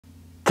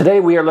Today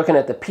we are looking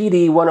at the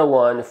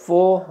PD-101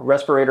 full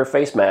respirator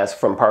face mask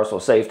from Parcil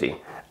Safety.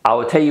 I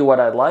will tell you what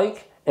I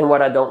like and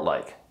what I don't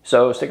like,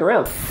 so stick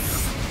around.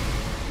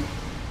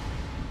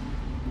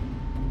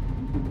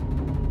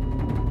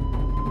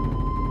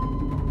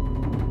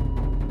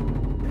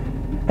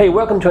 Hey,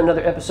 welcome to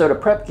another episode of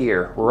Prep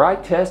Gear, where I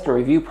test and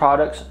review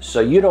products so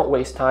you don't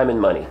waste time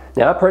and money.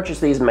 Now, I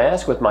purchased these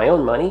masks with my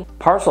own money.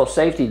 Parcil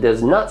Safety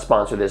does not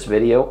sponsor this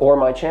video or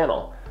my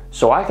channel,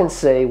 so I can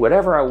say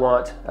whatever I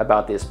want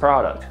about this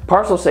product.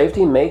 Parcil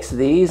Safety makes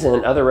these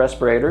and other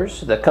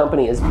respirators. The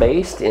company is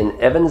based in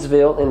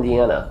Evansville,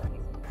 Indiana.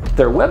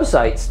 Their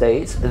website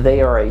states they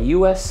are a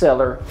US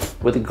seller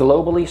with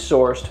globally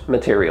sourced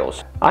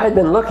materials. I had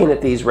been looking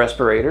at these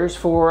respirators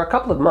for a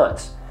couple of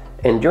months,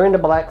 and during the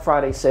Black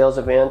Friday sales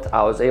event,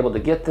 I was able to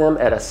get them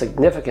at a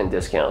significant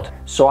discount,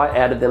 so I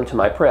added them to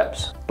my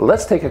preps.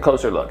 Let's take a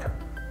closer look.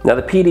 Now,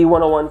 the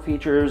PD-101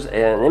 features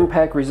an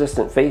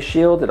impact-resistant face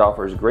shield that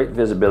offers great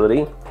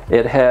visibility.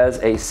 It has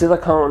a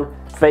silicone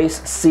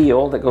face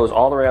seal that goes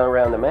all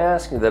around the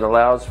mask that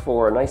allows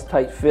for a nice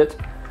tight fit.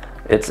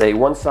 It's a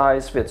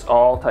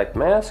one-size-fits-all type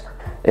mask.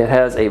 It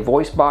has a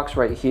voice box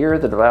right here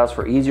that allows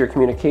for easier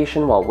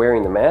communication while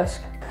wearing the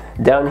mask.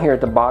 Down here at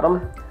the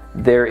bottom,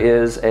 there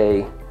is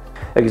a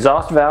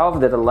exhaust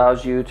valve that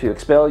allows you to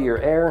expel your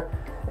air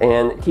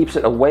and keeps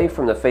it away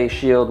from the face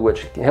shield,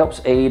 which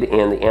helps aid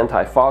in the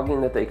anti-fogging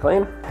that they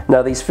claim.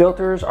 Now, these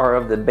filters are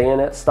of the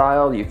bayonet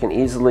style. You can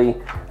easily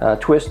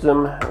twist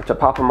them to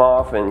pop them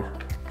off and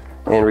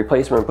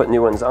replace them and put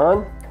new ones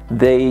on.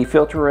 They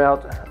filter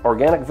out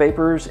organic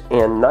vapors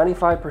and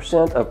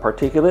 95% of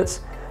particulates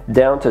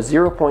down to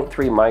 0.3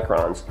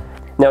 microns.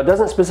 Now, it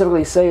doesn't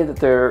specifically say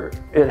that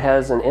it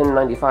has an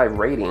N95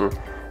 rating,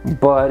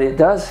 but it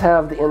does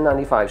have the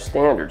N95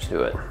 standards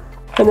to it.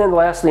 And then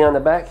lastly, on the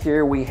back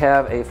here, we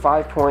have a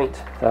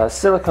 5-point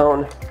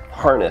silicone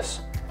harness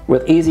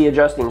with easy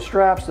adjusting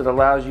straps that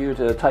allows you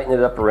to tighten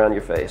it up around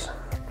your face.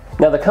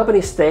 Now, the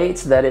company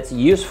states that its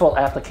useful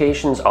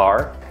applications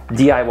are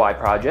DIY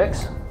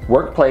projects,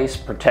 workplace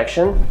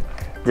protection,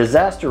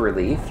 disaster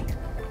relief,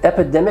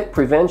 epidemic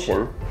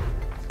prevention,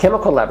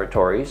 chemical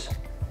laboratories,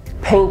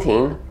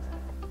 painting,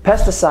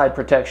 pesticide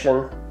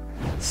protection,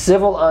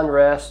 civil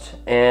unrest,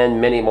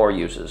 and many more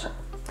uses.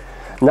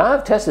 Now,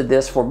 I've tested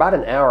this for about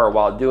an hour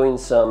while doing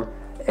some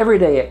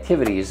everyday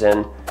activities,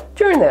 and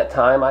during that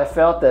time I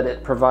felt that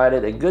it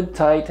provided a good,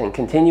 tight, and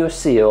continuous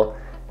seal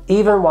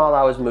even while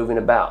I was moving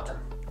about.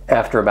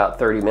 After about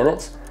 30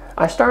 minutes,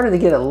 I started to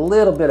get a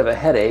little bit of a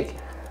headache,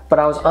 but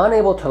I was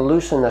unable to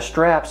loosen the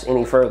straps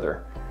any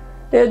further.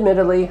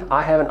 Admittedly,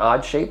 I have an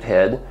odd-shaped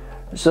head,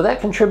 so that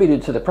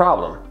contributed to the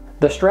problem.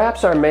 The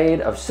straps are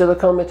made of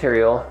silicone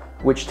material,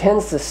 which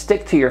tends to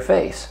stick to your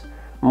face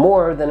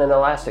more than an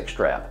elastic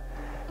strap.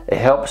 It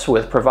helps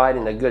with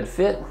providing a good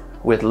fit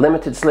with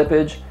limited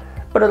slippage,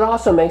 but it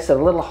also makes it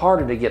a little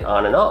harder to get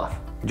on and off.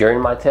 During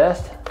my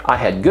test, I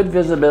had good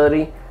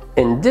visibility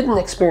and didn't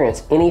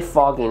experience any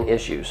fogging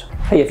issues.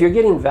 Hey, if you're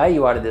getting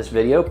value out of this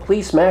video,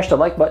 please smash the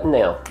like button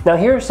now. Now,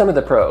 here are some of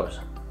the pros.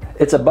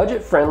 It's a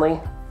budget-friendly,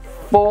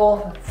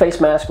 full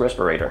face mask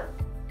respirator.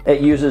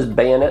 It uses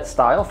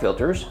bayonet-style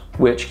filters,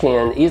 which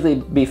can easily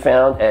be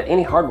found at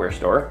any hardware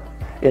store.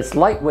 It's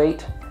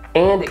lightweight,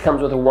 and it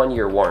comes with a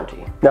 1-year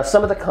warranty. Now,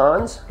 some of the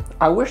cons,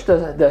 I wish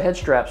the head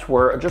straps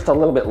were just a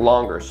little bit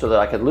longer so that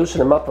I could loosen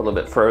them up a little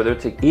bit further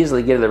to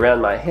easily get it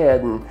around my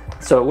head and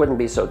so it wouldn't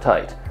be so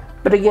tight.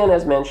 But again,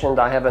 as mentioned,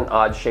 I have an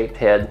odd-shaped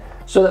head,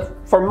 so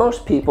that for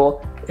most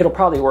people, it'll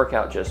probably work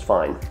out just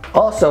fine.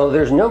 Also,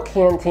 there's no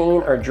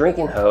canteen or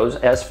drinking hose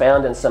as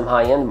found in some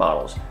high-end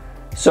models,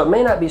 so it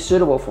may not be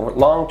suitable for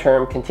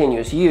long-term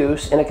continuous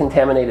use in a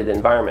contaminated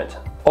environment.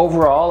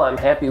 Overall, I'm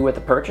happy with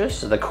the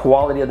purchase. The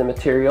quality of the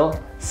material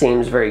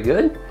seems very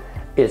good.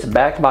 It's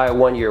backed by a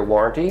 1-year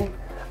warranty.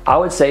 I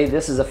would say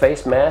this is a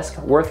face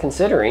mask worth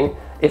considering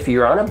if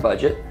you're on a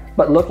budget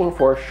but looking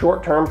for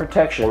short-term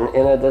protection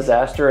in a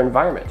disaster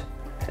environment.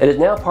 It is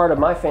now part of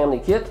my family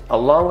kit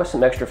along with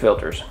some extra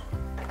filters.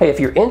 Hey, if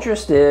you're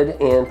interested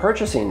in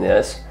purchasing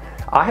this,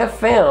 I have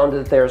found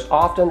that there's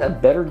often a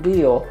better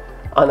deal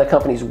on the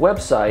company's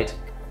website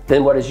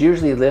than what is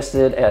usually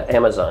listed at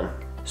Amazon.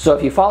 So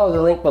if you follow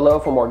the link below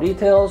for more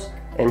details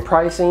and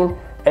pricing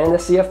and to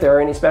see if there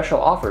are any special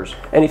offers.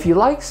 And if you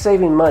like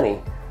saving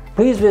money,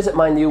 please visit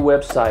my new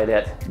website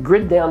at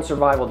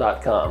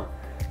griddownsurvival.com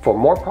for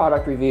more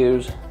product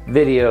reviews,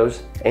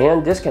 videos,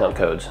 and discount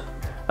codes.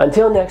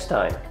 Until next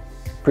time,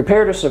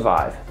 prepare to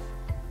survive.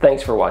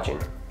 Thanks for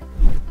watching.